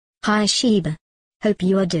Hi Sheba. Hope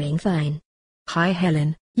you are doing fine. Hi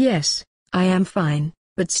Helen. Yes, I am fine,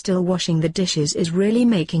 but still washing the dishes is really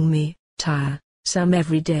making me tiresome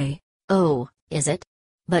every day. Oh, is it?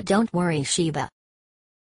 But don't worry Sheba.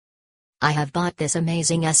 I have bought this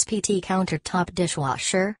amazing SPT Countertop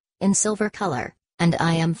Dishwasher, in silver color, and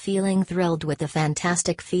I am feeling thrilled with the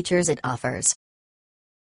fantastic features it offers.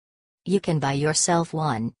 You can buy yourself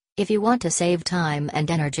one, if you want to save time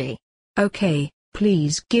and energy. Okay,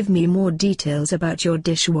 please give me more details about your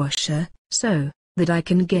dishwasher, so that I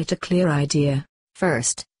can get a clear idea.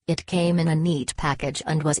 First, it came in a neat package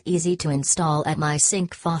and was easy to install at my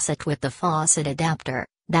sink faucet with the faucet adapter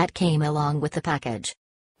that came along with the package.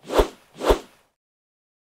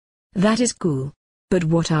 That is cool. But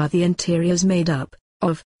what are the interiors made up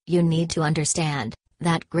of? You need to understand,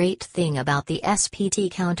 that great thing about the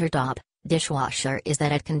SPT Countertop Dishwasher is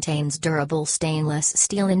that it contains durable stainless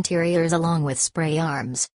steel interiors along with spray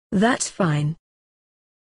arms. That's fine.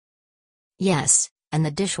 Yes, and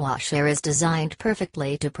the dishwasher is designed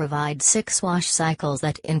perfectly to provide 6 wash cycles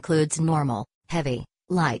that includes normal, heavy,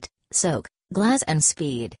 light, soak, glass and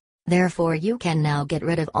speed. Therefore you can now get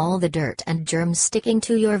rid of all the dirt and germs sticking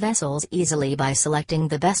to your vessels easily by selecting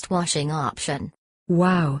the best washing option.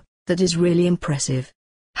 Wow, that is really impressive.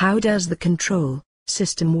 How does the control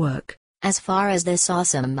system work? As far as this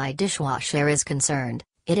awesome my dishwasher is concerned,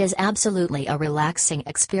 it is absolutely a relaxing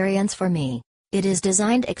experience for me. It is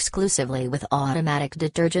designed exclusively with automatic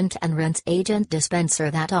detergent and rinse agent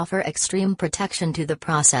dispenser that offer extreme protection to the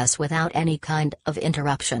process without any kind of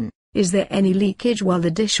interruption. Is there any leakage while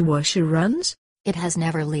the dishwasher runs? It has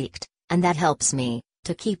never leaked, and that helps me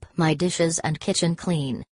to keep my dishes and kitchen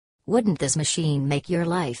clean. Wouldn't this machine make your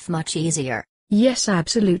life much easier? Yes,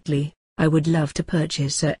 absolutely. I would love to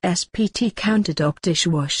purchase a SPT countertop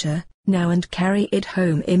dishwasher now and carry it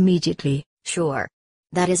home immediately. Sure.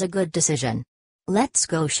 That is a good decision. Let's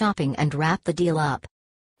go shopping and wrap the deal up.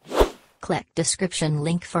 Click description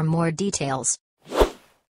link for more details.